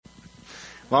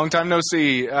Long time no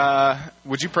see.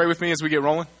 Would you pray with me as we get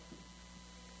rolling?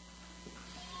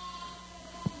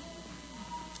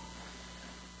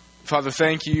 Father,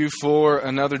 thank you for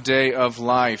another day of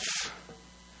life.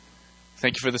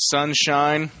 Thank you for the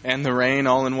sunshine and the rain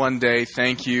all in one day.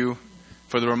 Thank you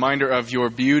for the reminder of your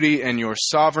beauty and your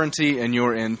sovereignty and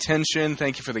your intention.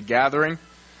 Thank you for the gathering.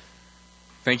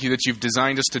 Thank you that you've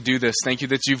designed us to do this. Thank you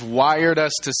that you've wired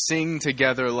us to sing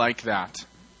together like that.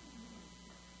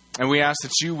 And we ask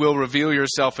that you will reveal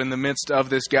yourself in the midst of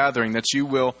this gathering, that you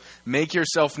will make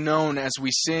yourself known as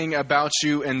we sing about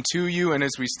you and to you and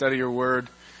as we study your word.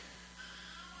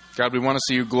 God, we want to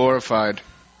see you glorified.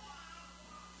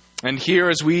 And here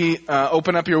as we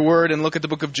open up your word and look at the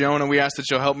book of Jonah, we ask that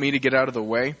you'll help me to get out of the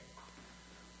way,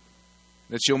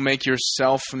 that you'll make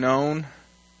yourself known,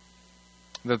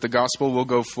 that the gospel will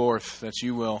go forth, that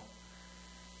you will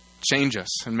change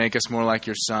us and make us more like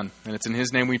your Son. And it's in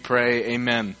his name we pray,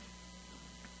 amen.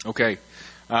 Okay,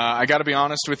 I got to be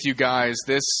honest with you guys.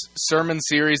 This sermon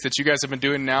series that you guys have been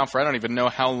doing now for I don't even know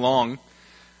how long,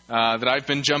 that I've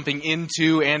been jumping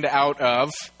into and out of,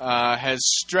 has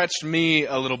stretched me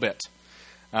a little bit.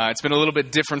 It's been a little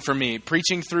bit different for me.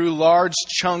 Preaching through large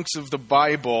chunks of the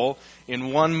Bible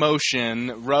in one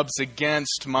motion rubs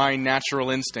against my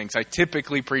natural instincts. I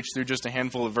typically preach through just a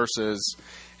handful of verses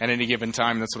at any given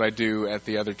time. That's what I do at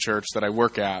the other church that I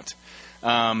work at.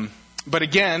 But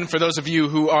again, for those of you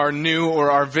who are new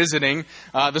or are visiting,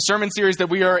 the sermon series that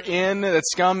we are in, that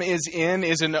Scum is in,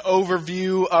 is an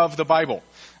overview of the Bible.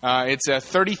 It's a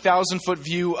 30,000-foot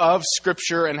view of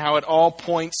Scripture and how it all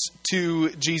points to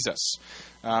Jesus.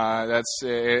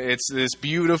 It's this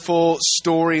beautiful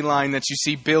storyline that you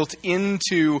see built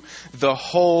into the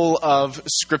whole of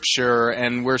Scripture,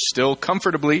 and we're still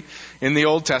comfortably in the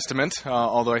Old Testament,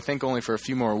 although I think only for a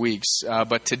few more weeks.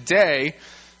 But today,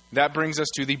 that brings us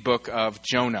to the book of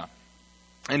Jonah.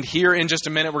 And here in just a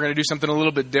minute, we're going to do something a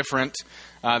little bit different.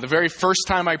 The very first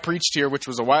time I preached here, which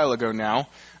was a while ago now,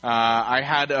 I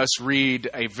had us read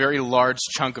a very large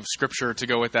chunk of Scripture to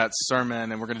go with that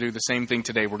sermon, and we're going to do the same thing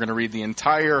today. We're going to read the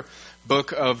entire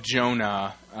book of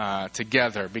Jonah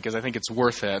together, because I think it's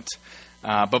worth it.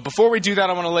 But before we do that,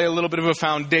 I want to lay a little bit of a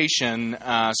foundation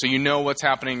so you know what's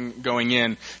happening going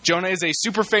in. Jonah is a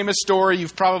super famous story.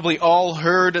 You've probably all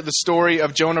heard the story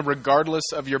of Jonah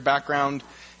regardless of your background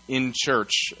in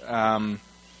church.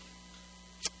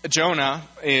 Jonah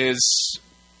is,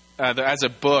 as a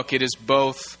book, it is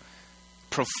both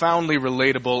profoundly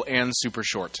relatable and super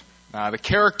short. The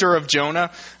character of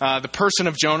Jonah, the person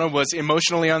of Jonah, was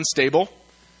emotionally unstable.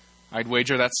 I'd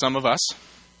wager that's some of us.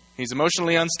 He's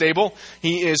emotionally unstable.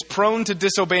 He is prone to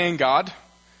disobeying God.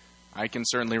 I can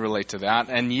certainly relate to that.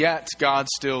 And yet, God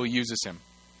still uses him.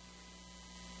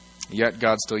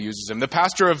 The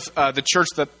pastor of the church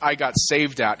that I got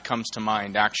saved at comes to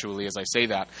mind, actually, as I say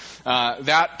that.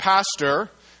 That pastor,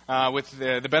 with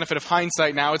the benefit of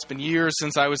hindsight now, it's been years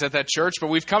since I was at that church, but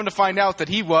we've come to find out that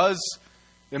he was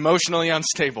emotionally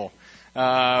unstable.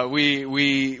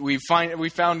 We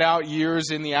found out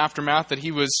years in the aftermath that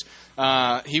he was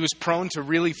prone to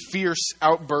really fierce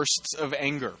outbursts of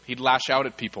anger. He'd lash out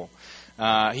at people.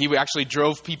 He actually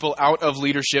drove people out of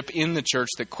leadership in the church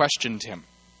that questioned him.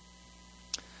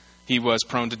 He was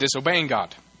prone to disobeying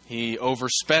God. He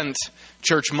overspent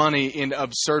church money in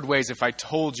absurd ways. If I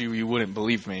told you, you wouldn't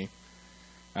believe me.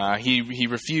 He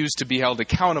refused to be held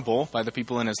accountable by the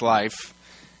people in his life.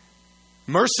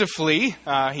 Mercifully,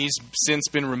 he's since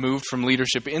been removed from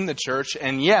leadership in the church,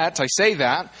 and yet, I say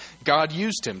that, God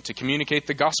used him to communicate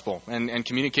the gospel and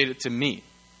communicate it to me.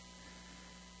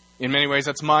 In many ways,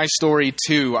 that's my story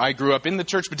too. I grew up in the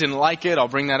church but didn't like it. I'll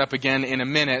bring that up again in a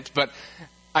minute. But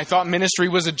I thought ministry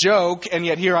was a joke, and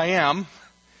yet here I am.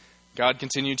 God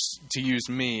continues to use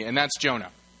me, and that's Jonah,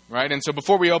 right? And so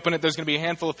before we open it, there's going to be a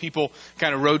handful of people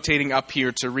kind of rotating up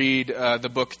here to read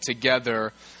the book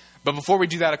together. But before we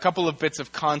do that, a couple of bits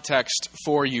of context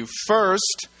for you.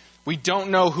 First, we don't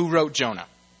know who wrote Jonah.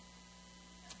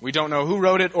 We don't know who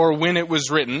wrote it or when it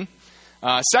was written.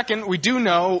 Second, we do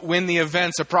know when the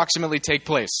events approximately take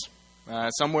place,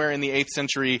 somewhere in the 8th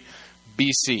century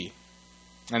BC.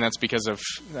 And that's because of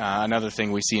another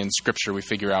thing we see in Scripture. We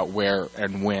figure out where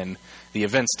and when the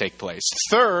events take place.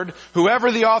 Third,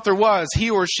 whoever the author was,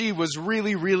 he or she was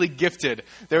really, really gifted.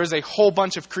 There is a whole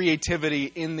bunch of creativity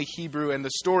in the Hebrew, and the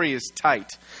story is tight.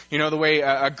 You know the way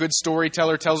a good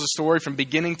storyteller tells a story from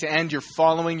beginning to end? You're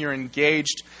following, you're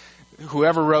engaged.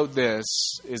 Whoever wrote this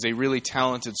is a really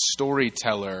talented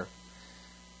storyteller.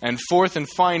 And fourth and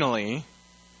finally,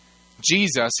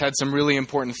 Jesus had some really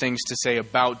important things to say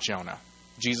about Jonah.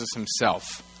 Jesus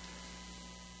himself.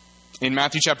 In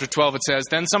Matthew chapter 12 it says,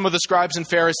 "Then some of the scribes and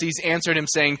Pharisees answered him,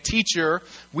 saying, 'Teacher,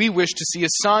 we wish to see a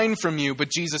sign from you.'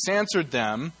 But Jesus answered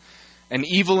them, 'An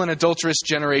evil and adulterous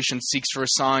generation seeks for a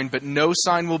sign, but no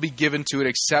sign will be given to it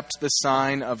except the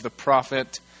sign of the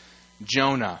prophet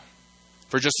Jonah.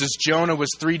 For just as Jonah was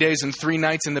 3 days and 3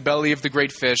 nights in the belly of the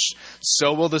great fish,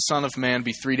 so will the Son of Man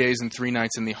be 3 days and 3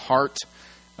 nights in the heart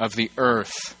of the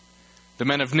earth. The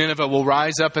men of Nineveh will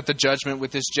rise up at the judgment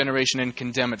with this generation and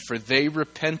condemn it, for they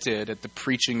repented at the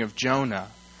preaching of Jonah.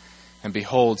 And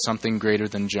behold, something greater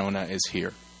than Jonah is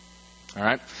here.'" All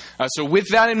right? So with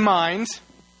that in mind,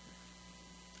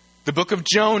 the book of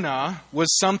Jonah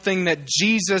was something that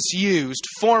Jesus used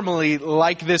formally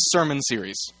like this sermon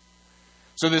series.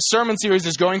 So this sermon series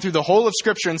is going through the whole of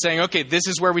Scripture and saying, okay, this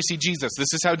is where we see Jesus.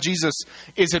 This is how Jesus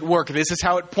is at work. This is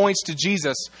how it points to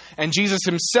Jesus. And Jesus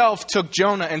himself took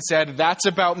Jonah and said, that's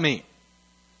about me.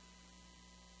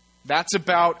 That's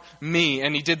about me.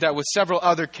 And he did that with several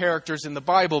other characters in the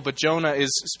Bible, but Jonah is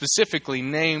specifically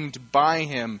named by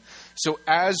him. So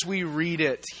as we read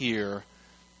it here,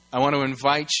 I want to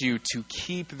invite you to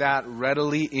keep that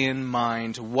readily in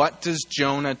mind. What does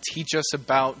Jonah teach us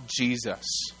about Jesus?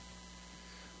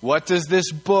 What does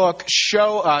this book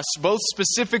show us, both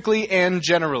specifically and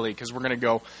generally? Because we're going to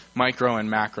go micro and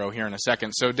macro here in a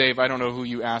second. So, Dave, I don't know who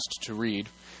you asked to read,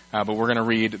 but we're going to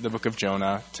read the book of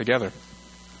Jonah together.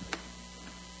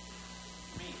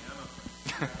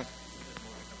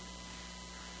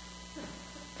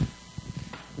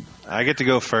 I get to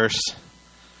go first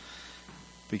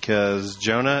because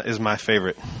Jonah is my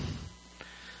favorite.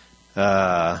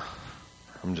 I'm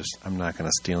not going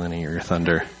to steal any of your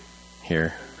thunder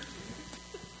here.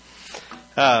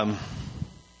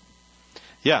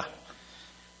 Yeah,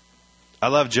 I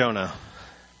love Jonah.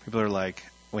 People are like,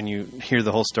 when you hear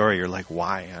the whole story, you're like,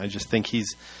 why? I just think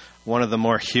he's one of the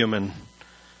more human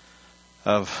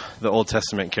of the Old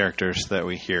Testament characters that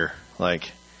we hear.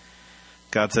 Like,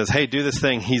 God says, hey, do this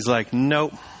thing. He's like,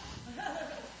 nope.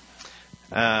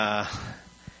 And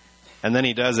then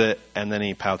he does it, and then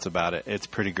he pouts about it. It's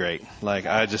pretty great. Like,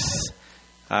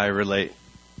 I relate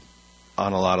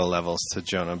on a lot of levels to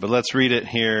Jonah. But let's read it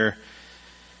here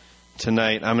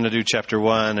tonight. I'm going to do chapter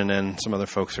 1, and then some other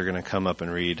folks are going to come up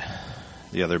and read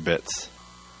the other bits.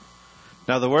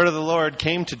 Now the word of the Lord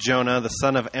came to Jonah, the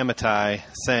son of Amittai,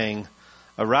 saying,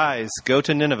 "Arise, go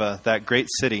to Nineveh, that great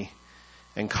city,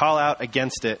 and call out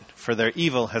against it, for their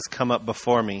evil has come up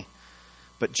before me."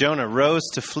 But Jonah rose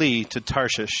to flee to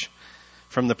Tarshish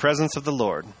from the presence of the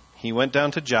Lord. He went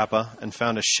down to Joppa and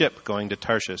found a ship going to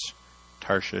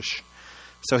Tarshish.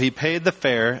 So he paid the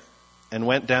fare and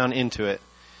went down into it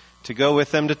to go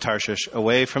with them to Tarshish,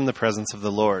 away from the presence of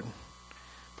the Lord.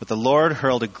 But the Lord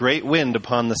hurled a great wind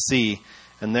upon the sea,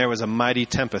 and there was a mighty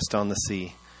tempest on the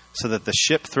sea, so that the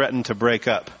ship threatened to break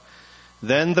up.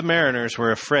 Then the mariners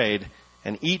were afraid,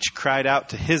 and each cried out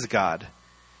to his God.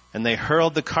 And they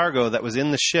hurled the cargo that was in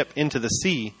the ship into the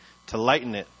sea to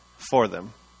lighten it for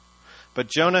them. But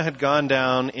Jonah had gone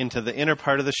down into the inner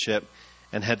part of the ship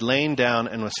and had lain down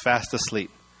and was fast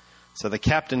asleep. So the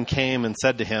captain came and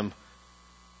said to him,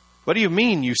 "What do you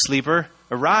mean, you sleeper?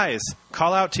 Arise,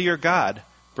 call out to your God.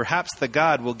 Perhaps the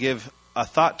God will give a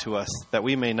thought to us that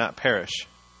we may not perish."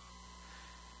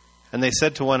 And they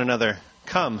said to one another,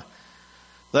 "Come,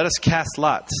 let us cast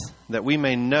lots, that we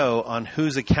may know on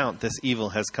whose account this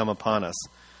evil has come upon us."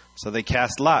 So they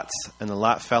cast lots, and the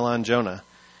lot fell on Jonah.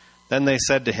 Then they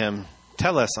said to him,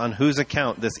 "Tell us on whose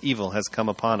account this evil has come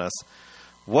upon us.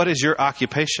 What is your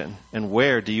occupation, and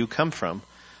where do you come from?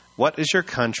 What is your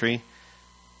country,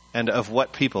 and of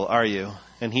what people are you?"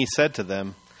 And he said to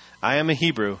them, "I am a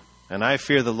Hebrew, and I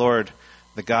fear the Lord,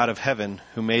 the God of heaven,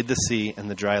 who made the sea and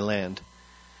the dry land."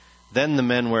 Then the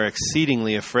men were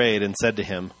exceedingly afraid and said to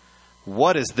him,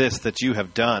 "What is this that you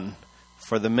have done?"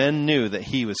 For the men knew that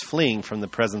he was fleeing from the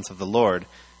presence of the Lord,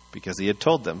 because he had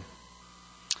told them.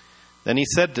 Then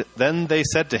they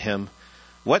said to him,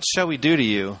 "What shall we do to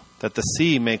you, that the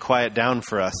sea may quiet down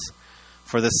for us?"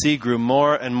 For the sea grew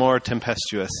more and more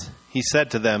tempestuous. He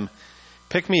said to them,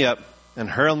 "Pick me up and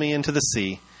hurl me into the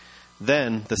sea.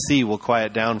 Then the sea will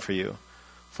quiet down for you.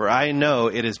 For I know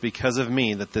it is because of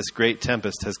me that this great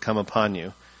tempest has come upon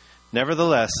you."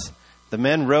 Nevertheless, the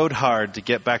men rowed hard to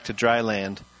get back to dry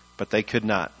land, but they could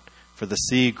not, for the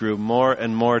sea grew more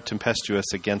and more tempestuous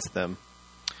against them.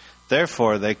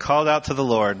 Therefore they called out to the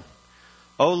Lord,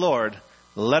 "O Lord,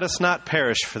 let us not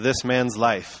perish for this man's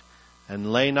life,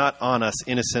 and lay not on us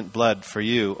innocent blood, for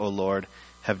you, O Lord,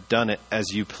 have done it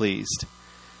as you pleased.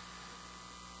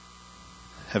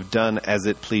 Have done as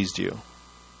it pleased you."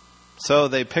 So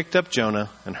they picked up Jonah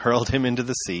and hurled him into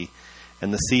the sea,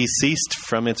 and the sea ceased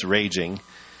from its raging.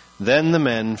 Then the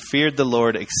men feared the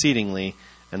Lord exceedingly,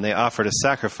 and they offered a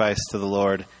sacrifice to the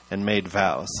Lord and made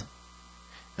vows.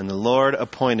 And the Lord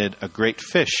appointed a great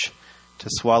fish to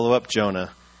swallow up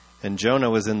Jonah, and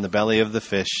Jonah was in the belly of the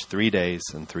fish 3 days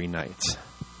and 3 nights.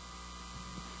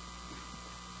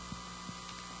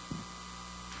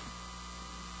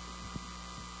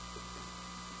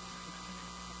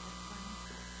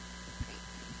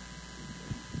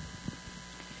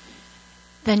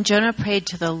 Then Jonah prayed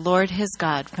to the Lord his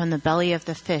God from the belly of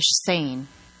the fish, saying,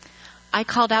 I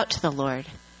called out to the Lord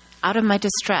out of my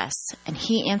distress, and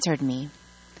he answered me.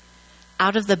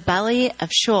 Out of the belly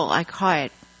of Sheol I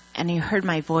cried, and he heard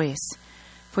my voice.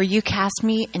 For you cast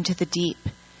me into the deep,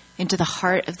 into the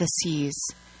heart of the seas,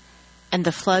 and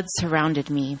the floods surrounded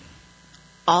me.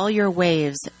 All your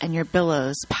waves and your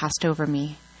billows passed over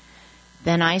me.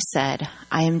 Then I said,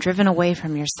 I am driven away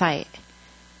from your sight.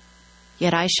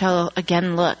 Yet I shall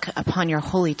again look upon your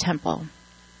holy temple.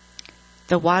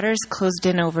 The waters closed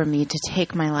in over me to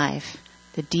take my life.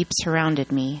 The deep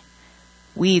surrounded me.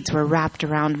 Weeds were wrapped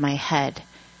around my head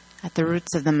at the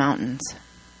roots of the mountains.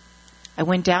 I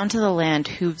went down to the land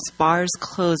whose bars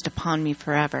closed upon me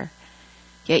forever.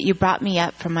 Yet you brought me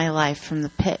up from my life from the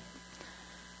pit.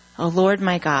 O Lord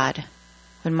my God,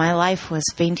 when my life was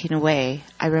fainting away,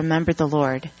 I remembered the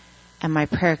Lord, and my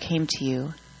prayer came to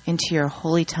you, into your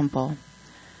holy temple.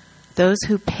 Those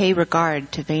who pay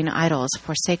regard to vain idols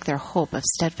forsake their hope of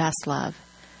steadfast love.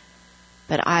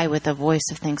 But I, with a voice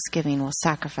of thanksgiving, will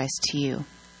sacrifice to you.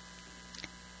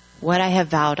 What I have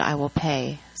vowed I will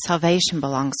pay. Salvation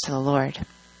belongs to the Lord.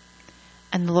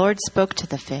 And the Lord spoke to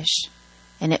the fish,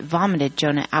 and it vomited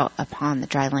Jonah out upon the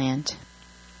dry land.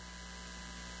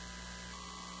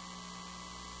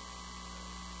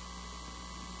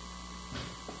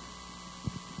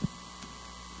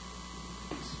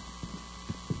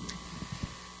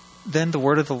 Then the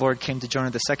word of the Lord came to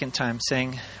Jonah the second time,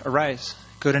 saying, Arise,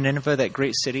 go to Nineveh, that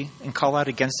great city, and call out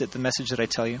against it the message that I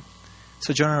tell you.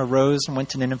 So Jonah arose and went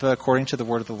to Nineveh according to the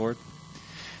word of the Lord.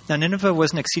 Now Nineveh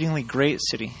was an exceedingly great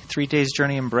city, 3 days'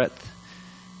 journey in breadth.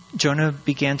 Jonah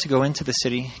began to go into the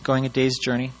city, going a day's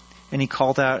journey, and he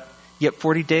called out, Yet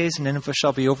 40 days, and Nineveh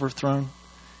shall be overthrown.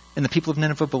 And the people of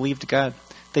Nineveh believed God.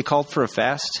 They called for a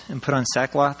fast and put on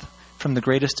sackcloth, from the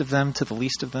greatest of them to the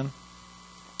least of them.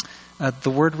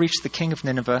 The word reached the king of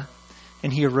Nineveh,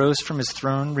 and he arose from his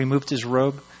throne, removed his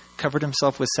robe, covered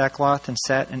himself with sackcloth, and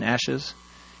sat in ashes.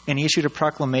 And he issued a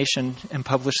proclamation and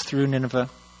published through Nineveh.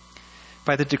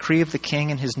 By the decree of the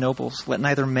king and his nobles, let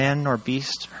neither man nor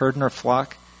beast, herd nor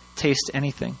flock, taste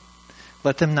anything.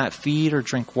 Let them not feed or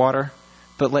drink water,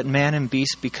 but let man and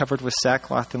beast be covered with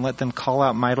sackcloth, and let them call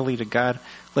out mightily to God.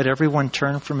 Let everyone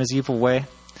turn from his evil way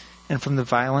and from the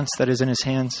violence that is in his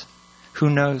hands.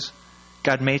 Who knows?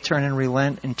 God may turn and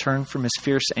relent and turn from his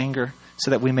fierce anger,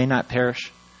 so that we may not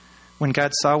perish. When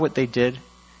God saw what they did,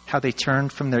 how they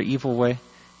turned from their evil way,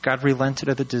 God relented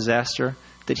of the disaster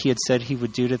that he had said he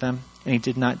would do to them, and he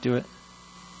did not do it.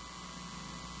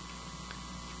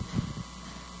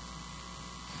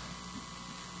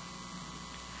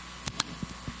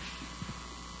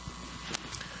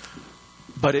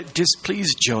 But it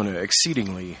displeased Jonah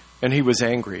exceedingly, and he was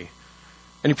angry.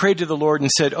 And he prayed to the Lord and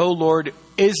said, O Lord,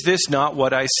 is this not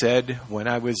what I said when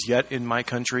I was yet in my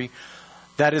country?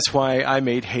 That is why I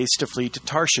made haste to flee to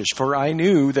Tarshish, for I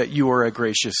knew that you are a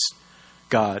gracious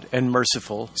God and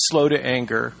merciful, slow to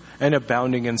anger, and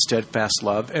abounding in steadfast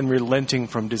love, and relenting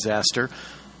from disaster.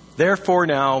 Therefore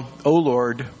now, O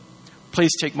Lord,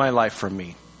 please take my life from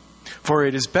me, for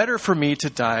it is better for me to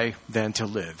die than to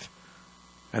live.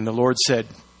 And the Lord said,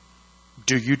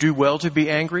 Do you do well to be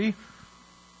angry?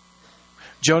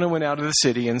 Jonah went out of the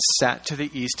city and sat to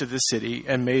the east of the city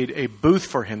and made a booth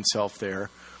for himself there.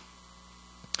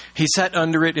 He sat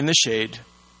under it in the shade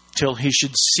till he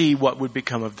should see what would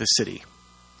become of the city.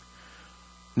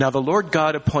 Now the Lord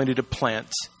God appointed a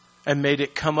plant and made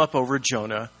it come up over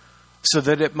Jonah so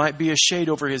that it might be a shade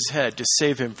over his head to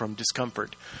save him from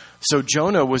discomfort. So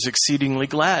Jonah was exceedingly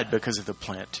glad because of the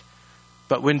plant.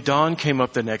 But when dawn came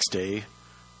up the next day,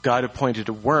 God appointed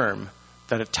a worm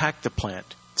that attacked the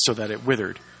plant, so that it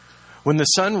withered. When the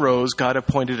sun rose, God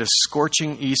appointed a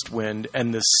scorching east wind,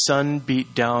 and the sun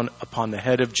beat down upon the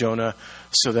head of Jonah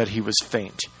so that he was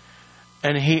faint.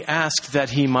 And he asked that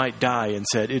he might die and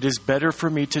said, It is better for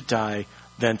me to die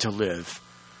than to live.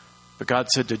 But God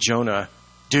said to Jonah,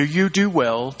 Do you do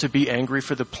well to be angry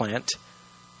for the plant?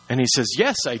 And he says,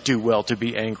 Yes, I do well to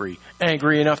be angry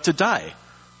enough to die.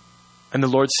 And the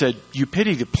Lord said, You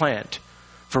pity the plant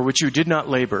for which you did not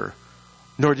labor,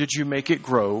 nor did you make it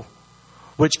grow,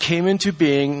 which came into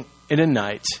being in a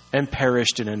night and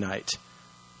perished in a night.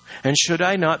 And should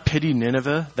I not pity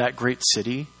Nineveh, that great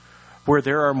city, where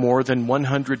there are more than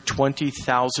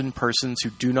 120,000 persons who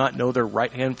do not know their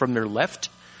right hand from their left,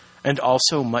 and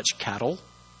also much cattle?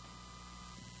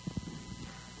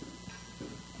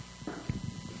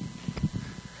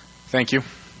 Thank you.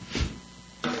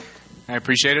 I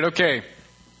appreciate it. Okay.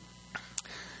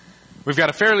 We've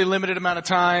got a fairly limited amount of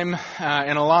time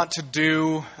and a lot to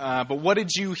do, but what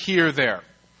did you hear there?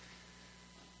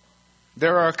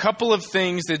 There are a couple of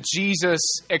things that Jesus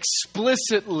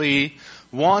explicitly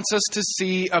wants us to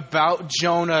see about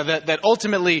Jonah that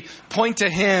ultimately point to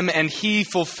him and he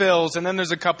fulfills. And then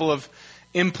there's a couple of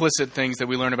implicit things that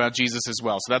we learn about Jesus as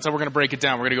well. So that's how we're going to break it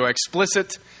down. We're going to go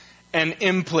explicit and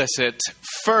implicit.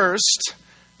 First,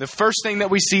 the first thing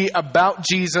that we see about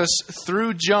Jesus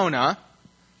through Jonah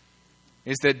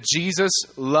is that Jesus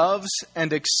loves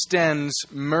and extends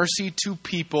mercy to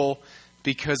people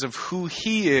because of who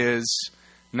he is,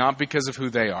 not because of who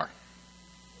they are.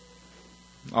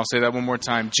 I'll say that one more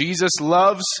time. Jesus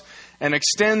loves and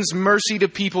extends mercy to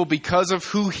people because of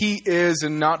who he is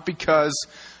and not because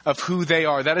of who they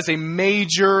are. That is a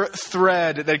major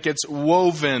thread that gets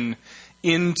woven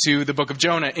into the book of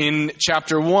Jonah. In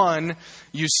chapter 1,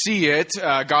 you see it.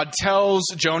 God tells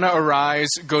Jonah, arise,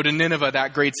 go to Nineveh,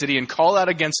 that great city, and call out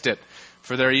against it,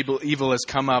 for their evil has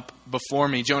come up before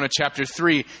me. Jonah chapter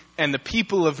 3, and the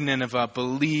people of Nineveh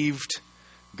believed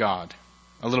God.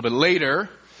 A little bit later,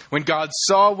 when God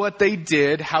saw what they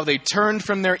did, how they turned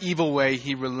from their evil way,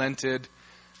 he relented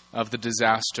of the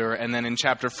disaster. And then in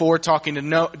chapter 4, talking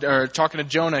to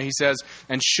Jonah, he says,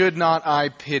 and should not I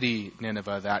pity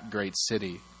Nineveh, that great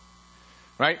city?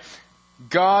 Right?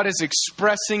 God is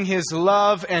expressing his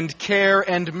love and care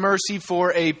and mercy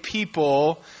for a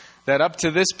people that up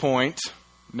to this point,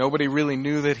 nobody really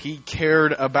knew that he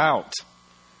cared about.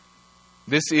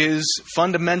 This is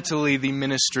fundamentally the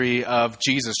ministry of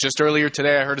Jesus. Just earlier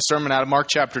today, I heard a sermon out of Mark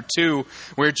chapter 2,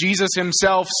 where Jesus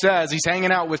himself says, he's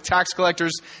hanging out with tax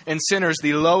collectors and sinners,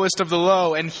 the lowest of the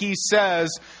low, and he says,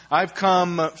 I've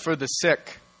come for the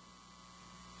sick.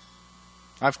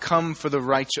 I've come for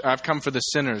the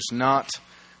sinners, not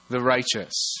the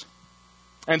righteous.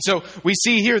 And so we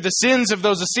see here the sins of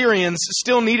those Assyrians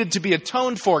still needed to be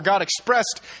atoned for. God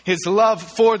expressed his love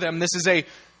for them. This is a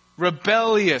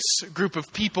rebellious group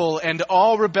of people, and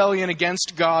all rebellion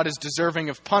against God is deserving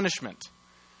of punishment.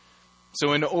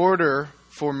 So in order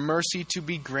for mercy to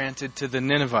be granted to the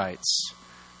Ninevites,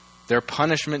 their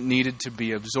punishment needed to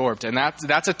be absorbed. And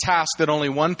that's a task that only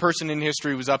one person in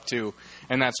history was up to,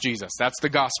 and that's Jesus. That's the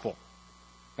gospel.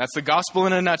 That's the gospel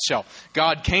in a nutshell.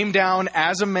 God came down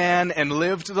as a man and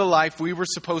lived the life we were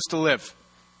supposed to live.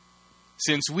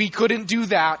 Since we couldn't do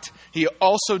that, he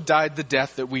also died the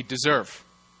death that we deserve.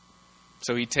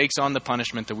 So he takes on the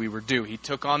punishment that we were due. He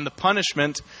took on the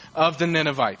punishment of the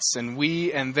Ninevites, and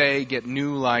we and they get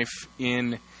new life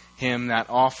in him. That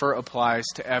offer applies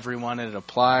to everyone, and it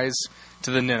applies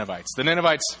to the Ninevites. The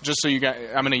Ninevites, just so you guys,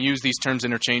 I'm going to use these terms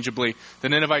interchangeably. The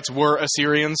Ninevites were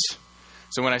Assyrians.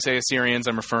 So when I say Assyrians,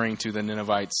 I'm referring to the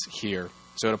Ninevites here.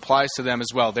 So it applies to them as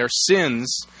well. Their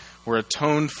sins were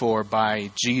atoned for by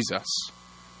Jesus.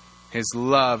 His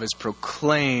love is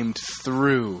proclaimed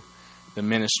through the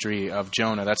ministry of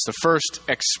Jonah. That's the first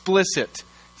explicit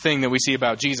thing that we see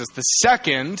about Jesus. The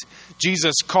second,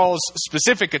 Jesus calls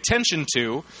specific attention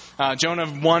to, Jonah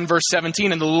 1 verse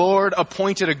 17, and the Lord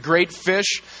appointed a great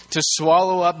fish to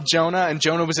swallow up Jonah, and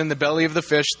Jonah was in the belly of the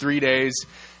fish 3 days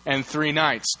and 3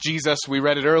 nights. Jesus, we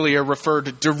read it earlier,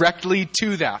 referred directly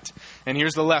to that. And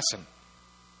here's the lesson.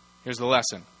 Here's the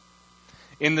lesson.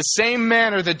 In the same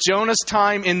manner that Jonah's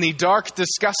time in the dark,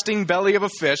 disgusting belly of a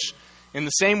fish, in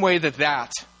the same way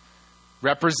that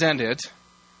represented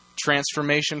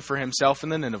transformation for himself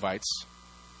and the Ninevites,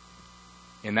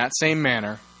 in that same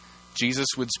manner, Jesus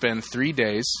would spend 3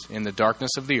 days in the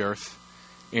darkness of the earth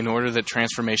in order that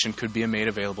transformation could be made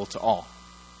available to all. All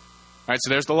right, so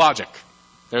there's the logic.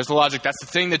 There's the logic. That's the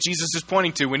thing that Jesus is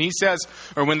pointing to. When he says,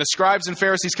 or when the scribes and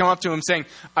Pharisees come up to him saying,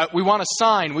 we want a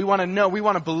sign, we want to know, we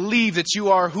want to believe that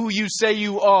you are who you say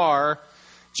you are,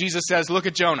 Jesus says, look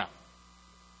at Jonah.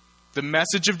 The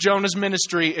message of Jonah's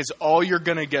ministry is all you're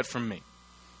going to get from me.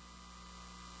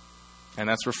 And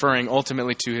that's referring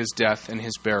ultimately to his death and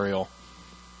his burial.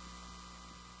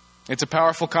 It's a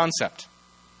powerful concept.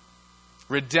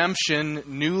 Redemption,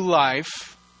 new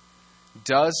life,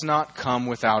 does not come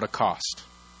without a cost.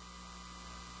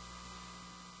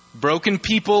 Broken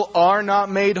people are not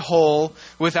made whole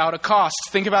without a cost.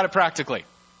 Think about it practically.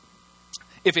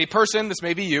 If a person, this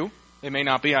may be you, it may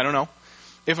not be, I don't know.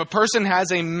 If a person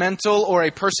has a mental or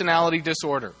a personality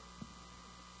disorder,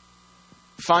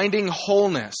 finding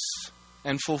wholeness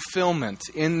and fulfillment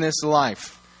in this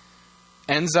life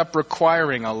ends up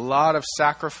requiring a lot of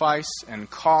sacrifice and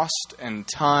cost and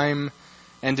time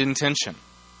and intention.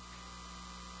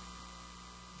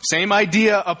 Same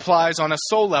idea applies on a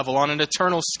soul level, on an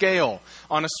eternal scale,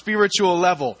 on a spiritual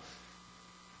level.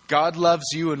 God loves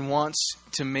you and wants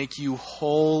to make you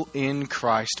whole in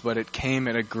Christ, but it came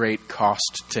at a great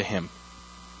cost to him.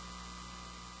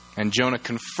 And Jonah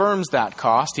confirms that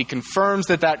cost. He confirms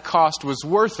that that cost was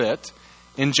worth it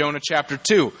in Jonah chapter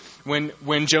 2.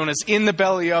 When Jonah's in the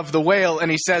belly of the whale and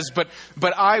he says, But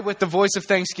I with the voice of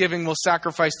thanksgiving will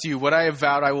sacrifice to you. What I have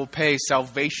vowed I will pay.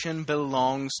 Salvation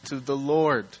belongs to the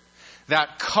Lord.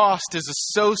 That cost is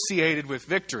associated with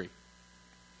victory.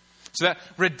 So that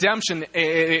redemption,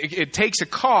 it takes a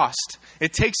cost.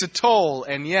 It takes a toll,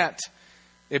 and yet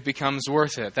it becomes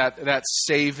worth it. That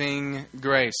saving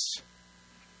grace.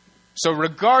 So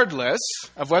regardless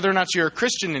of whether or not you're a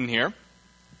Christian in here,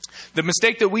 the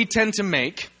mistake that we tend to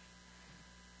make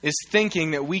is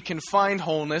thinking that we can find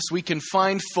wholeness, we can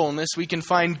find fullness, we can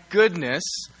find goodness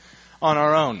on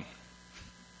our own.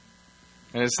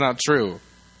 And it's not true.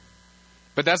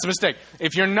 But that's a mistake.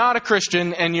 If you're not a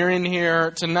Christian and you're in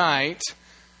here tonight,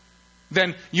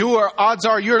 then odds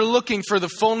are you're looking for the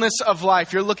fullness of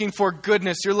life. You're looking for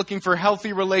goodness. You're looking for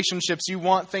healthy relationships. You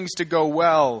want things to go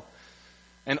well.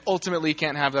 And ultimately, you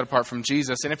can't have that apart from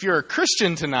Jesus. And if you're a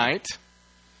Christian tonight,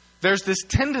 there's this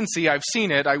tendency, I've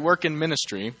seen it, I work in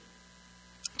ministry,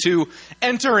 to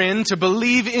enter in, to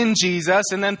believe in Jesus,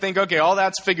 and then think, okay, all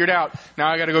that's figured out.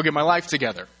 Now I got to go get my life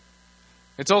together.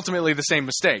 It's ultimately the same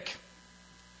mistake.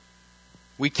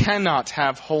 We cannot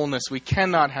have wholeness, we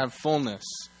cannot have fullness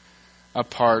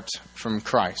apart from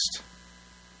Christ.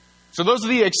 So those are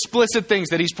the explicit things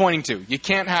that he's pointing to. You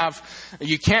can't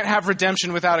have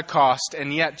redemption without a cost,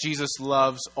 and yet Jesus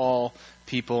loves all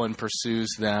people and pursues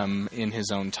them in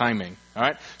his own timing. All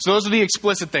right? So those are the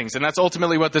explicit things, and that's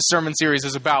ultimately what this sermon series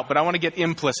is about. But I want to get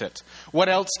implicit. What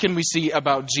else can we see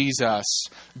about Jesus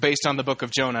based on the book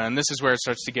of Jonah? And this is where it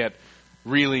starts to get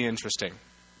really interesting.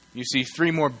 You see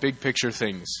 3 more big picture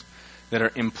things that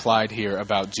are implied here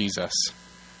about Jesus.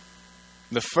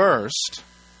 The first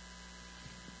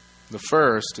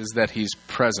is that he's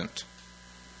present.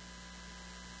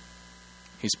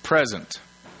 He's present.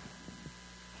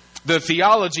 The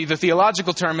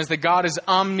theological term is that God is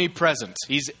omnipresent.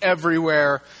 He's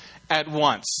everywhere at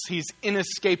once. He's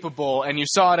inescapable. And you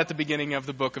saw it at the beginning of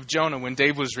the book of Jonah when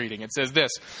Dave was reading. It says this,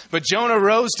 "But Jonah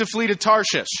rose to flee to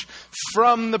Tarshish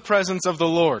from the presence of the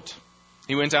Lord.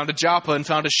 He went down to Joppa and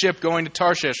found a ship going to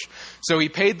Tarshish. So he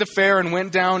paid the fare and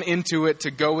went down into it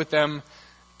to go with them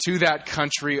to that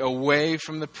country away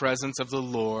from the presence of the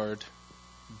Lord.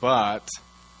 But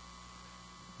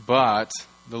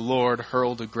the Lord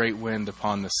hurled a great wind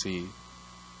upon the sea."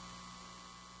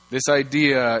 This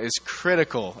idea is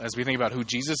critical as we think about who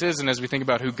Jesus is and as we think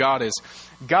about who God is.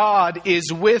 God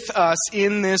is with us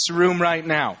in this room right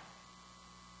now.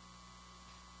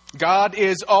 God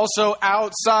is also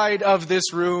outside of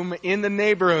this room in the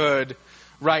neighborhood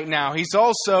right now. He's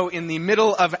also in the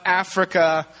middle of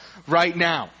Africa right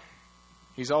now.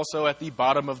 He's also at the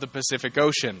bottom of the Pacific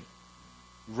Ocean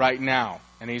right now.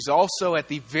 And he's also at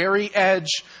the very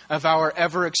edge of our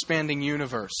ever-expanding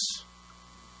universe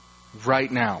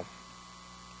right now.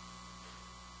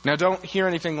 Now, don't hear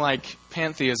anything like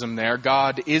pantheism there.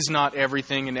 God is not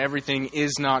everything and everything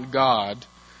is not God.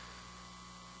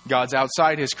 God's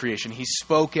outside his creation. He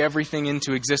spoke everything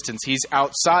into existence. He's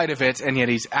outside of it, and yet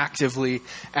he's actively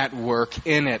at work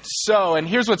in it. So, and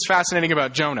here's what's fascinating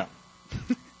about Jonah.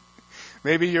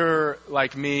 Maybe you're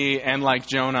like me and like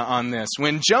Jonah on this.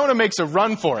 When Jonah makes a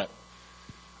run for it,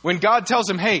 when God tells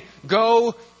him, hey,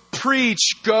 go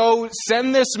preach, go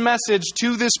send this message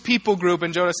to this people group,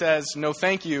 and Jonah says, no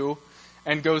thank you,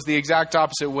 and goes the exact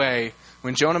opposite way,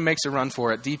 when Jonah makes a run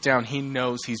for it, deep down he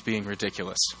knows he's being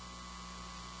ridiculous.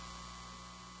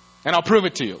 And I'll prove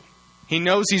it to you. He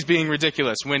knows he's being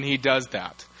ridiculous when he does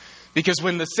that. Because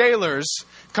when the sailors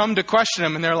come to question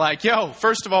him and they're like, yo,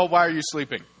 first of all, why are you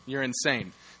sleeping? You're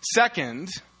insane. Second,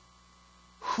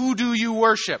 who do you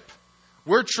worship?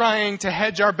 We're trying to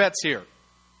hedge our bets here.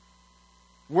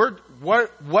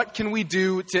 What can we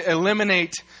do to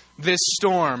eliminate this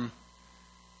storm?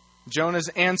 Jonah's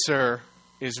answer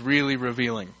is really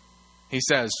revealing. He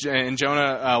says, in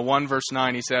Jonah 1 verse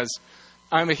 9, he says,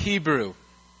 I'm a Hebrew,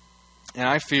 and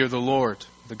I fear the Lord,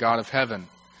 the God of heaven,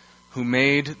 who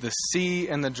made the sea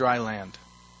and the dry land.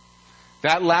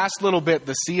 That last little bit,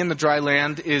 the sea and the dry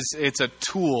land, it's a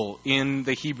tool in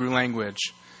the Hebrew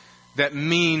language that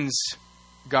means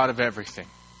God of everything.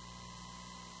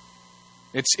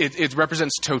 It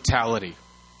represents totality.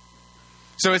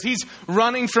 So as he's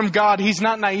running from God, he's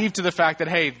not naive to the fact that,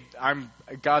 hey,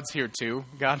 God's here too.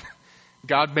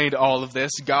 God made all of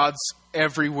this. God's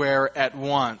everywhere at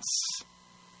once.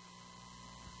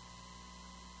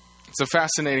 It's a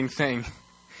fascinating thing.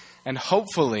 And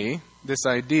hopefully, this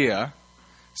idea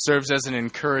serves as an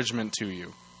encouragement to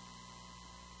you.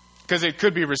 Because it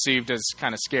could be received as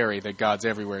kind of scary that God's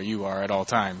everywhere you are at all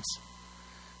times.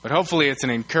 But hopefully it's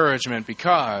an encouragement,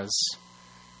 because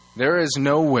there is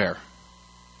nowhere,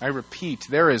 I repeat,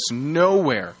 there is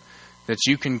nowhere that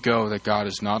you can go that God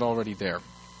is not already there.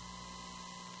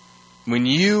 When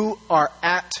you are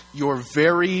at your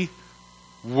very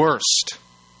worst,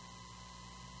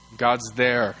 God's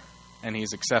there and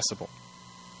He's accessible.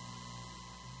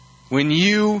 When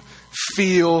you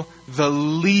feel the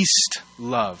least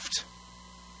loved,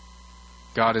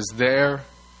 God is there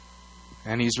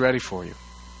and He's ready for you.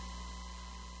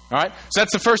 All right? So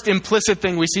that's the first implicit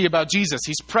thing we see about Jesus.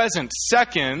 He's present.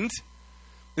 Second,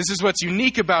 this is what's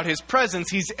unique about His presence.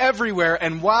 He's everywhere,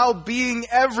 and while being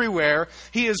everywhere,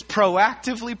 He is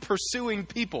proactively pursuing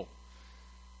people.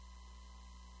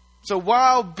 So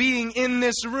while being in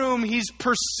this room, He's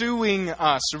pursuing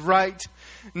us right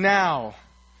now.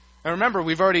 And remember,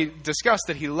 we've already discussed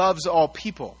that He loves all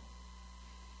people.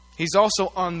 He's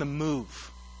also on the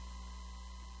move,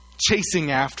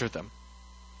 chasing after them.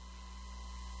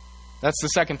 That's the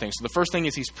second thing. So the first thing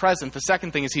is He's present. The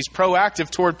second thing is He's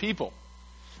proactive toward people.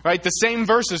 Right? The same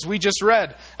verses we just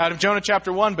read out of Jonah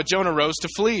chapter 1, but Jonah rose to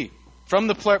flee from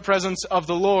the presence of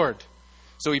the Lord.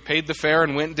 So he paid the fare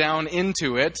and went down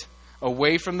into it,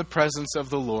 away from the presence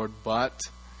of the Lord, but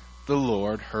the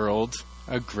Lord hurled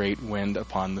a great wind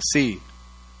upon the sea.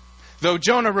 Though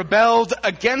Jonah rebelled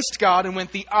against God and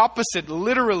went the opposite,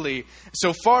 literally,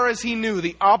 so far as he knew,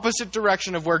 the opposite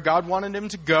direction of where God wanted him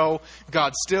to go,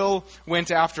 God still went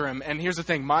after him. And here's the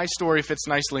thing, my story fits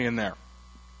nicely in there.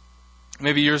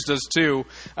 Maybe yours does too.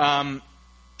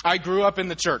 I grew up in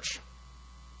the church.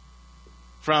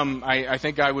 I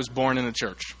think I was born in the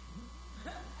church.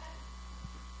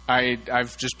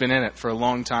 I've just been in it for a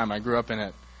long time. I grew up in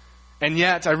it. And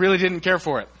yet, I really didn't care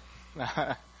for it.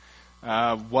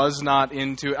 Was not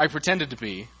into... I pretended to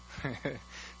be,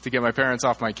 to get my parents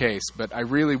off my case, but I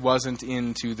really wasn't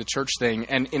into the church thing.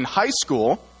 And in high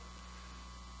school,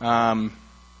 I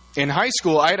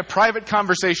had a private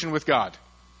conversation with God.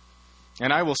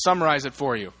 And I will summarize it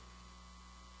for you.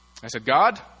 I said,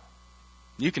 God,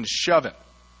 you can shove it.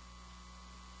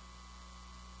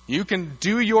 You can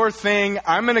do your thing.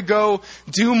 I'm going to go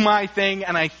do my thing.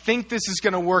 And I think this is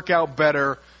going to work out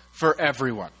better for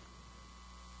everyone.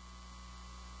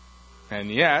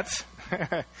 And yet,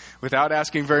 without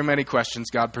asking very many questions,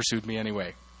 God pursued me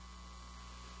anyway.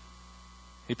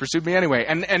 He pursued me anyway.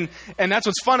 And that's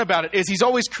what's fun about it, is He's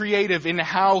always creative in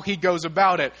how He goes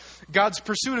about it. God's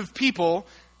pursuit of people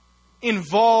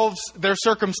involves their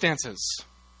circumstances.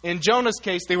 In Jonah's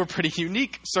case, they were pretty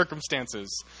unique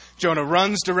circumstances. Jonah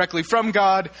runs directly from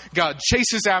God. God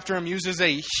chases after him, uses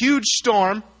a huge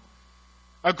storm.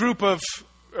 A group of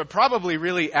probably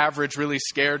really average, really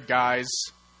scared guys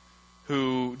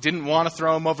who didn't want to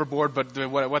throw him overboard, but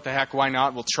what the heck, why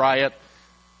not? We'll try it.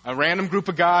 A random group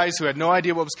of guys who had no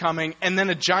idea what was coming, and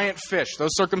then a giant fish.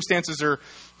 Those circumstances are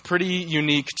pretty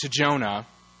unique to Jonah.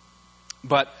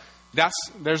 But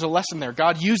there's a lesson there.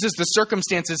 God uses the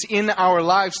circumstances in our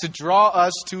lives to draw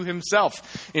us to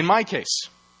Himself. In my case,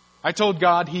 I told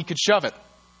God He could shove it.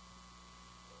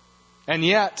 And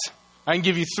yet, I can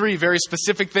give you 3 very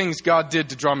specific things God did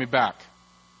to draw me back.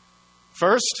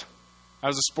 First, I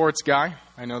was a sports guy.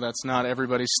 I know that's not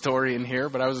everybody's story in here,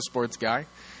 but I was a sports guy.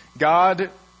 God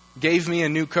gave me a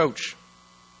new coach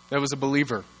that was a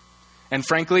believer. And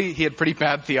frankly, he had pretty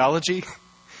bad theology.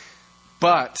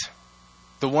 But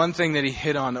the one thing that he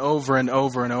hit on over and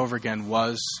over and over again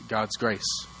was God's grace.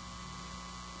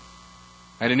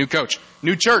 I had a new coach.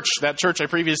 New church, that church I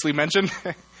previously mentioned.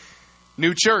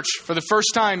 New church. For the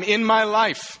first time in my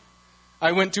life,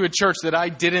 I went to a church that I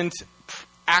didn't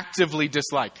actively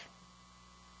dislike.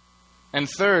 And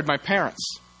third, my parents.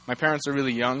 My parents are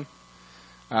really young.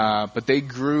 But they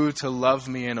grew to love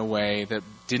me in a way that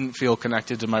didn't feel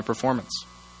connected to my performance.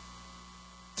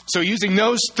 So using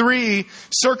those 3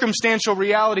 circumstantial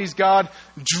realities, God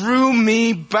drew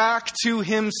me back to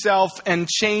Himself and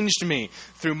changed me.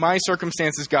 Through my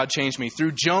circumstances, God changed me.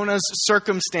 Through Jonah's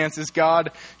circumstances,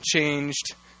 God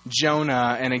changed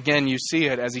Jonah. And again, you see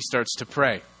it as he starts to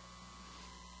pray.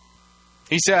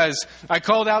 He says, I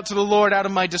called out to the Lord out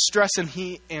of my distress, and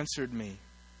He answered me.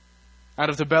 Out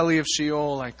of the belly of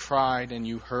Sheol I cried, and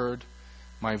you heard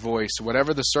my voice.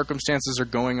 Whatever the circumstances are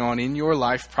going on in your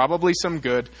life, probably some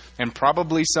good and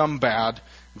probably some bad,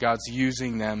 God's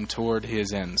using them toward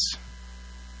his ends.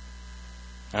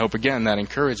 I hope, again, that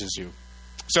encourages you.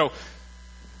 So,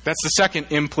 that's the second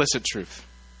implicit truth.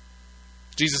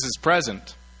 Jesus is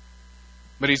present,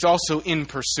 but he's also in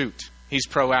pursuit. He's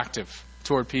proactive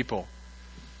toward people.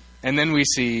 And then we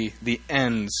see the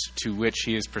ends to which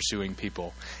he is pursuing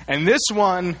people. And this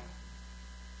one,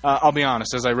 I'll be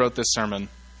honest, as I wrote this sermon,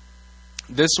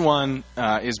 this one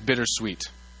is bittersweet.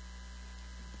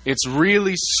 It's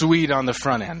really sweet on the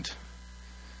front end.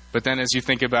 But then as you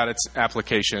think about its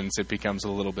applications, it becomes a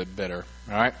little bit bitter.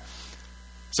 All right?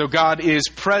 So God is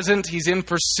present, he's in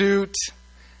pursuit,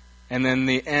 and then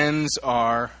the ends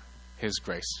are his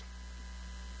grace.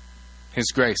 His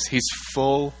grace. He's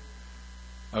full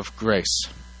of grace.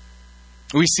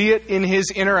 We see it in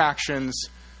his interactions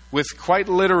with quite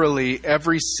literally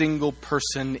every single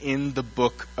person in the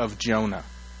book of Jonah.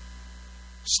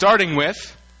 Starting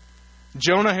with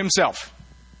Jonah himself,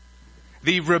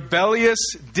 the rebellious,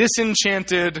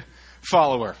 disenchanted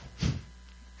follower.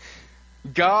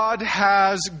 God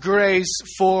has grace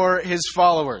for his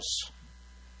followers.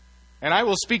 And I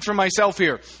will speak for myself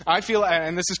here. I feel,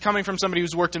 and this is coming from somebody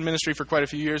who's worked in ministry for quite a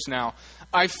few years now,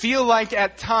 I feel like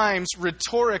at times,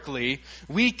 rhetorically,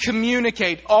 we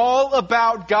communicate all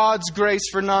about God's grace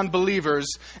for non-believers,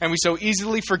 and we so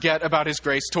easily forget about his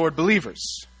grace toward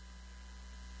believers.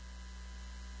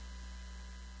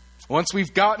 Once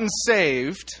we've gotten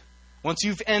saved, once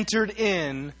you've entered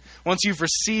in, once you've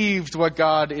received what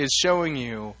God is showing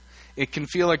you, it can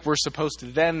feel like we're supposed to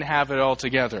then have it all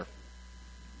together.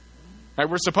 Right?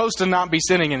 We're supposed to not be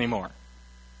sinning anymore.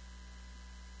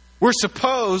 We're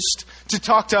supposed to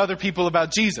talk to other people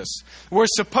about Jesus. We're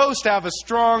supposed to have a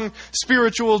strong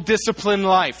spiritual disciplined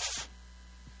life.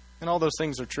 And all those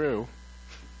things are true.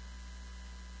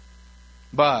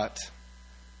 But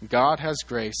God has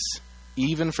grace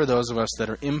even for those of us that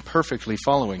are imperfectly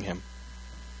following him.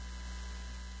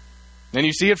 And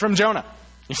you see it from Jonah.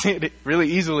 You see it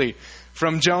really easily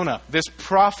from Jonah, this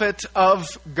prophet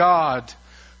of God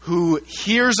who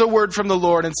hears a word from the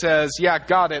Lord and says, yeah,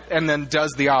 got it, and then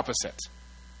does the opposite.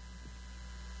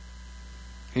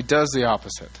 He does the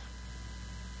opposite.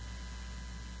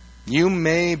 You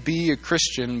may be a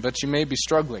Christian, but you may be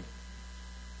struggling.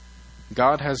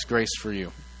 God has grace for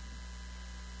you.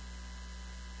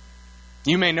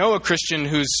 You may know a Christian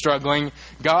who's struggling.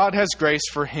 God has grace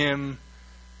for him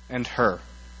and her.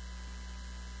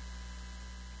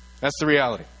 That's the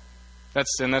reality.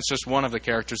 That's just one of the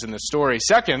characters in this story.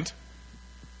 Second,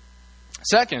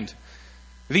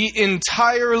 the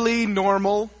entirely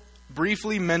normal,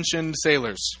 briefly mentioned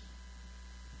sailors.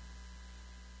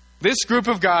 This group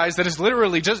of guys that is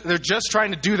literally they're just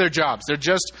trying to do their jobs. They're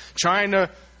just trying to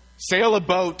sail a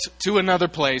boat to another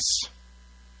place.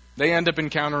 They end up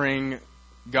encountering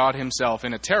God himself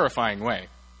in a terrifying way.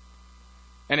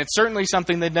 And it's certainly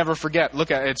something they'd never forget.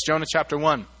 Look at it. It's Jonah chapter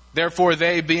 1. Therefore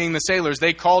they, being the sailors,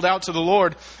 they called out to the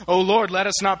Lord, O Lord, let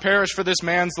us not perish for this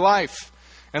man's life.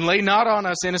 And lay not on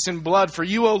us innocent blood, for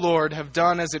you, O Lord, have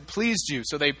done as it pleased you.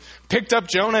 So they picked up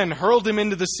Jonah and hurled him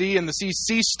into the sea, and the sea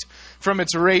ceased from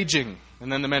its raging. And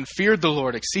then the men feared the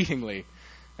Lord exceedingly,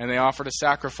 and they offered a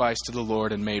sacrifice to the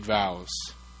Lord and made vows.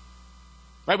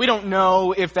 Right? We don't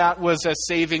know if that was a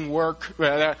saving work.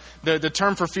 The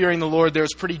term for fearing the Lord there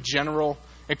is pretty general.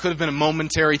 It could have been a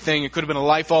momentary thing. It could have been a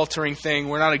life-altering thing.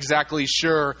 We're not exactly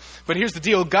sure. But here's the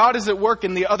deal. God is at work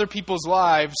in other people's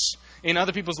lives, even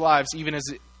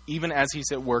as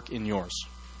he's at work in yours.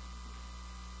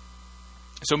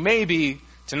 So maybe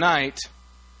tonight,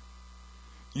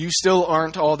 you still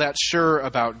aren't all that sure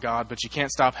about God, but you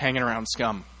can't stop hanging around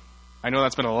scum. I know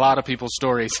that's been a lot of people's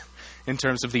stories in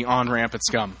terms of the on-ramp at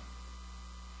scum.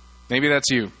 Maybe that's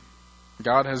you.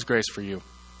 God has grace for you.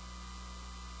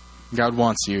 God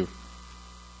wants you.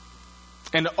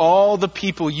 And all the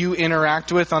people you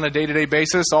interact with on a day-to-day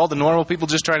basis, all the normal people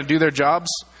just trying to do their jobs,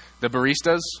 the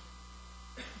baristas,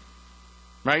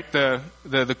 right?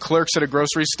 The clerks at a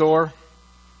grocery store,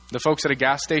 the folks at a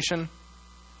gas station,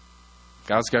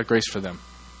 God's got grace for them.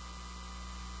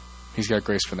 He's got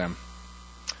grace for them.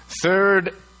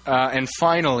 Third, and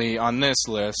finally on this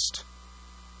list,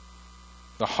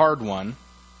 the hard one,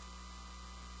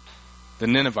 the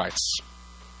Ninevites.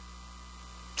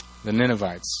 The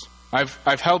Ninevites.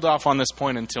 I've held off on this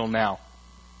point until now.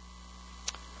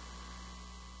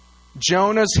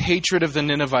 Jonah's hatred of the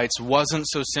Ninevites wasn't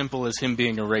so simple as him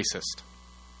being a racist,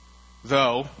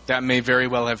 though that may very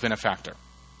well have been a factor.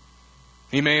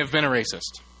 He may have been a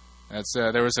racist.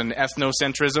 There was an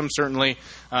ethnocentrism, certainly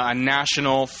a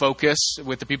national focus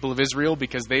with the people of Israel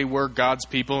because they were God's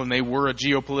people and they were a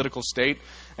geopolitical state.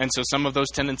 And so some of those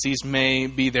tendencies may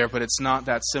be there, but it's not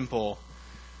that simple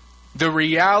The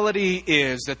reality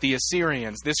is that the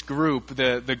Assyrians, this group,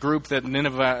 the group that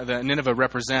Nineveh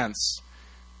represents,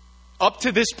 up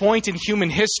to this point in human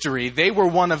history, they were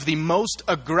one of the most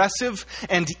aggressive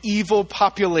and evil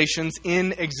populations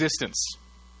in existence.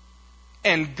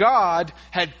 And God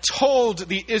had told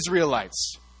the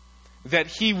Israelites that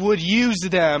He would use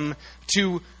them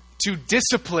to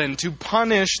discipline, to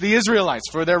punish the Israelites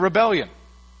for their rebellion.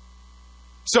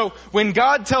 So when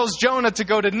God tells Jonah to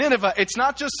go to Nineveh, it's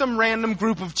not just some random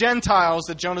group of Gentiles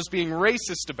that Jonah's being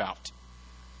racist about.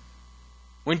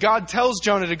 When God tells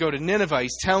Jonah to go to Nineveh,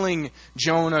 He's telling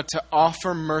Jonah to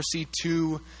offer mercy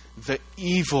to the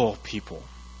evil people,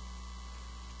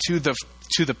 to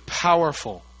the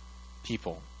powerful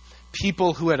people,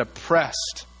 people who had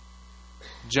oppressed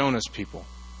Jonah's people.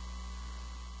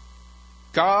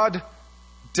 God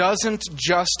doesn't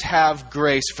just have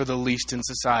grace for the least in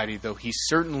society, though He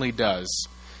certainly does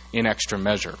in extra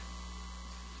measure.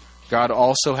 God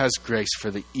also has grace for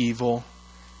the evil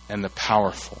and the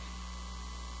powerful.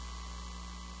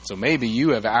 So maybe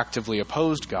you have actively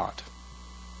opposed God.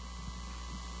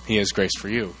 He has grace for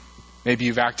you. Maybe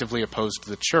you've actively opposed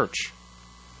the church.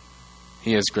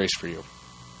 He has grace for you.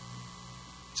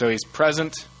 So He's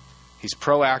present, He's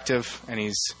proactive, and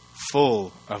He's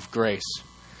full of grace.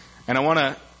 And I want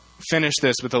to finish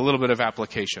this with a little bit of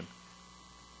application.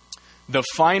 The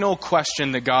final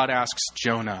question that God asks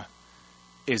Jonah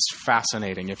is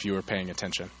fascinating if you were paying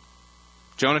attention.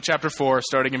 Jonah chapter 4,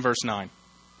 starting in verse 9.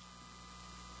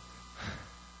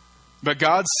 But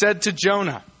God said to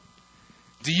Jonah,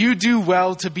 "Do you do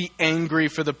well to be angry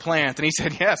for the plant?" And he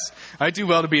said, "Yes, I do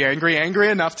well to be angry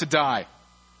enough to die."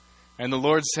 And the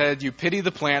Lord said, "You pity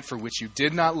the plant for which you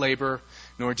did not labor,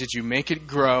 nor did you make it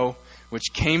grow,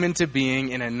 which came into being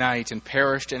in a night and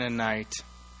perished in a night."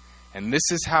 And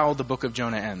this is how the book of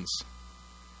Jonah ends.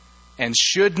 "And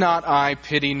should not I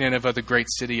pity Nineveh, the great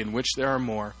city, in which there are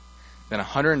more than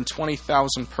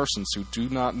 120,000 persons who do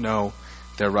not know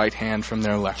their right hand from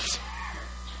their left?"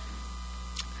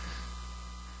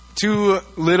 Two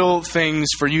little things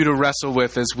for you to wrestle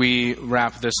with as we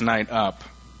wrap this night up.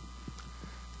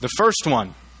 The first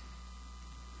one,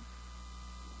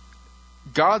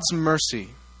 God's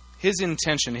mercy, His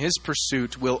intention, His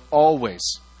pursuit will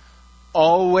always,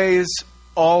 always,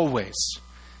 always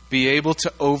be able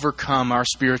to overcome our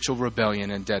spiritual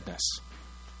rebellion and deadness.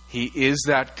 He is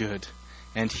that good,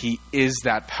 and He is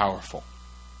that powerful.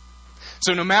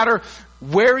 So no matter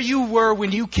where you were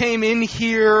when you came in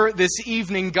here this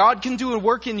evening, God can do a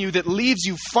work in you that leaves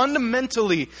you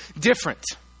fundamentally different.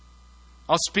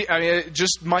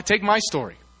 Take my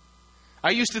story.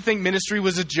 I used to think ministry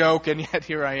was a joke, and yet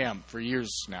here I am for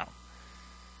years now.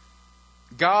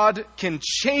 God can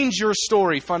change your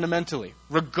story fundamentally,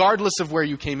 regardless of where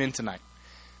you came in tonight.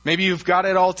 Maybe you've got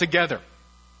it all together.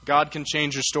 God can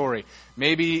change your story.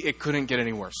 Maybe it couldn't get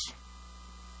any worse.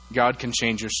 God can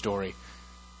change your story.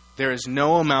 There is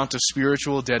no amount of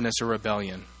spiritual deadness or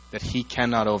rebellion that He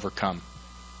cannot overcome.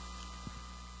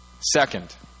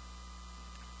 Second,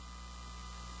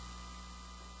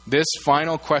 this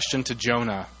final question to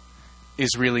Jonah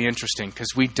is really interesting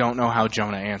because we don't know how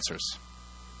Jonah answers.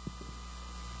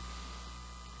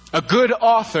 A good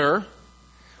author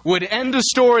would end a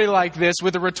story like this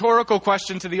with a rhetorical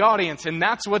question to the audience, and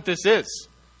that's what this is.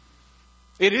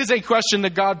 It is a question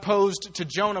that God posed to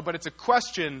Jonah, but it's a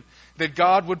question that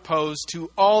God would pose to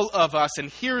all of us,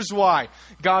 and here's why.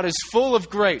 God is full of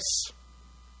grace,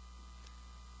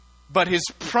 but His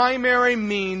primary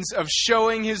means of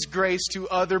showing His grace to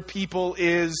other people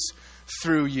is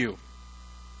through you.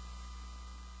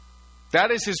 That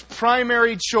is His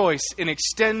primary choice in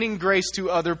extending grace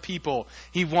to other people.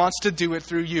 He wants to do it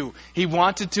through you. He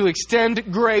wanted to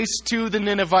extend grace to the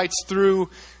Ninevites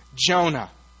through Jonah.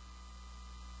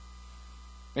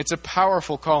 It's a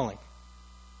powerful calling.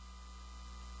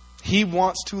 He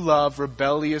wants to love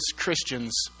rebellious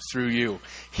Christians through you.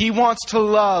 He wants to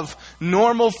love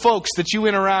normal folks that you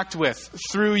interact with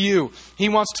through you. He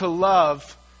wants to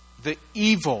love the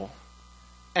evil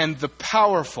and the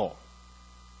powerful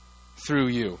through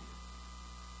you.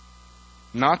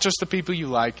 Not just the people you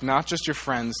like, not just your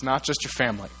friends, not just your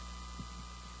family.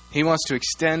 He wants to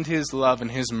extend His love and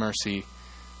His mercy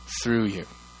through you.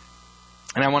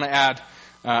 And I want to add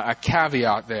a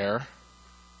caveat there.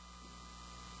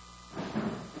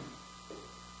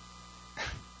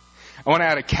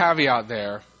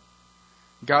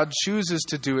 God chooses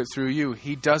to do it through you.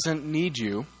 He doesn't need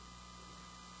you.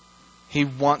 He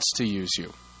wants to use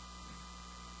you.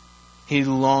 He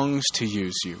longs to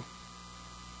use you.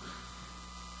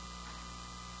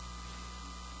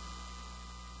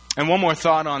 And one more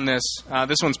thought on this.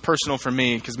 This one's personal for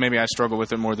me because maybe I struggle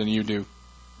with it more than you do.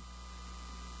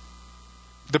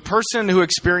 The person who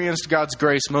experienced God's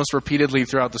grace most repeatedly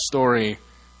throughout the story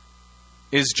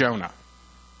is Jonah.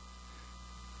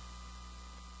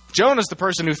 Jonah's the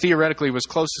person who theoretically was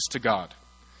closest to God.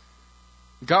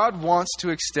 God wants to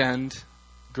extend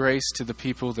grace to the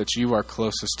people that you are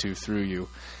closest to through you.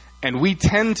 And we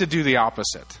tend to do the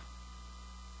opposite,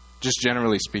 just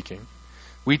generally speaking.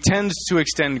 We tend to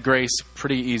extend grace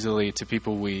pretty easily to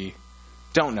people we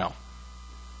don't know,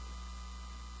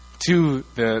 to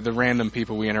the random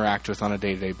people we interact with on a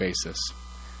day-to-day basis.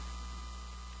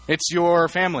 It's your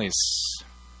families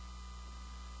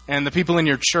and the people in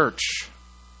your church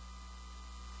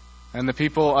and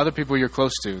the other people you're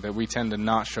close to that we tend to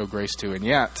not show grace to, and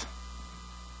yet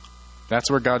that's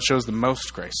where God shows the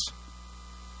most grace.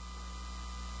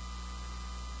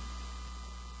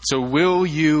 So will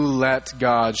you let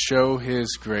God show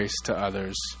His grace to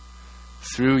others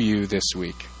through you this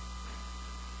week?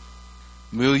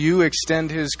 Will you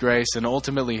extend His grace and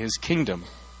ultimately His kingdom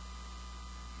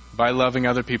by loving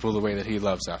other people the way that He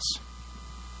loves us?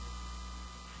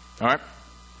 All right?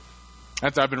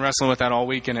 I've been wrestling with that all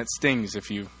week, and it stings if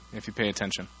you pay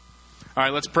attention. All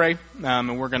right, let's pray,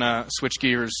 and we're going to switch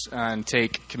gears and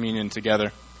take communion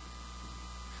together.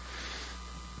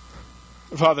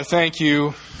 Father, thank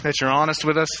you that you're honest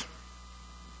with us.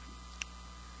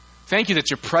 Thank you that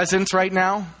you're present right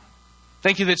now.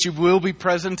 Thank you that you will be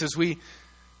present as we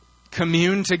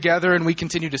commune together and we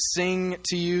continue to sing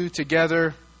to you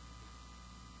together.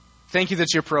 Thank you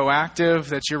that you're proactive,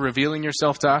 that you're revealing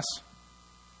yourself to us.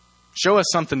 Show us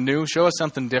something new. Show us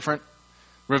something different.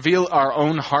 Reveal our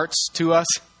own hearts to us.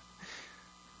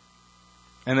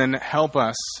 And then help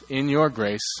us in your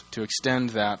grace to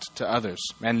extend that to others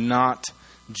and not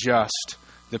just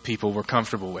the people we're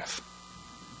comfortable with.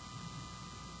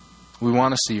 We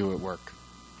want to see you at work.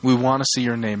 We want to see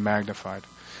your name magnified.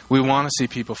 We want to see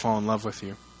people fall in love with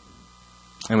you.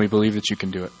 And we believe that you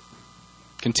can do it.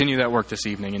 Continue that work this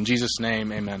evening. In Jesus'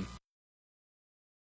 name, amen.